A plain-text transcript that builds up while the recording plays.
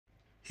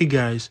Hey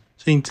guys,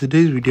 so in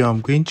today's video I'm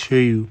going to show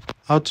you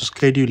how to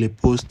schedule a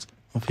post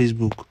on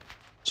Facebook.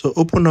 So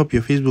open up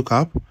your Facebook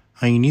app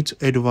and you need to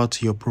head over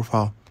to your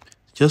profile.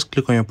 Just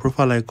click on your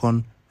profile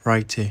icon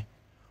right here.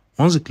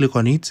 Once you click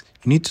on it,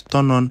 you need to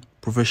turn on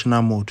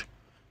professional mode.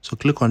 So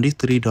click on these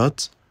three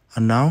dots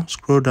and now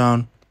scroll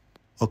down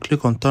or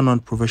click on turn on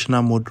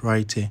professional mode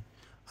right here.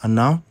 And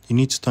now you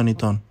need to turn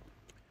it on.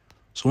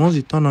 So once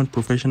you turn on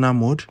professional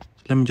mode,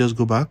 let me just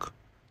go back,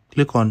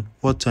 click on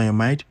what's on your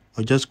mind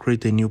or just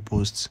create a new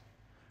post.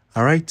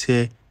 And right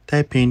here,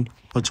 type in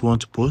what you want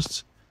to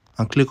post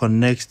and click on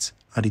next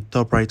at the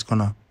top right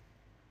corner.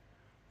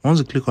 Once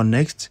you click on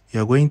next,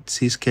 you are going to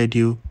see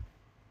scheduling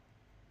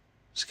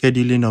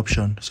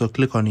option. So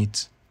click on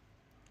it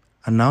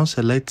and now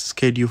select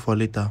schedule for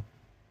later.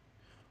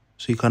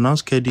 So you can now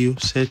set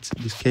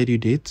the schedule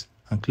date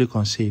and click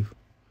on save.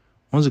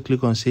 Once you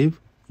click on save,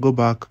 go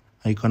back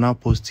and you can now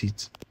post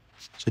it.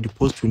 So the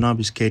post will now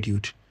be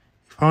scheduled.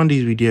 If you found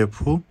this video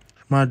helpful,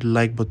 smash the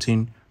like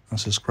button and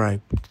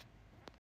subscribe.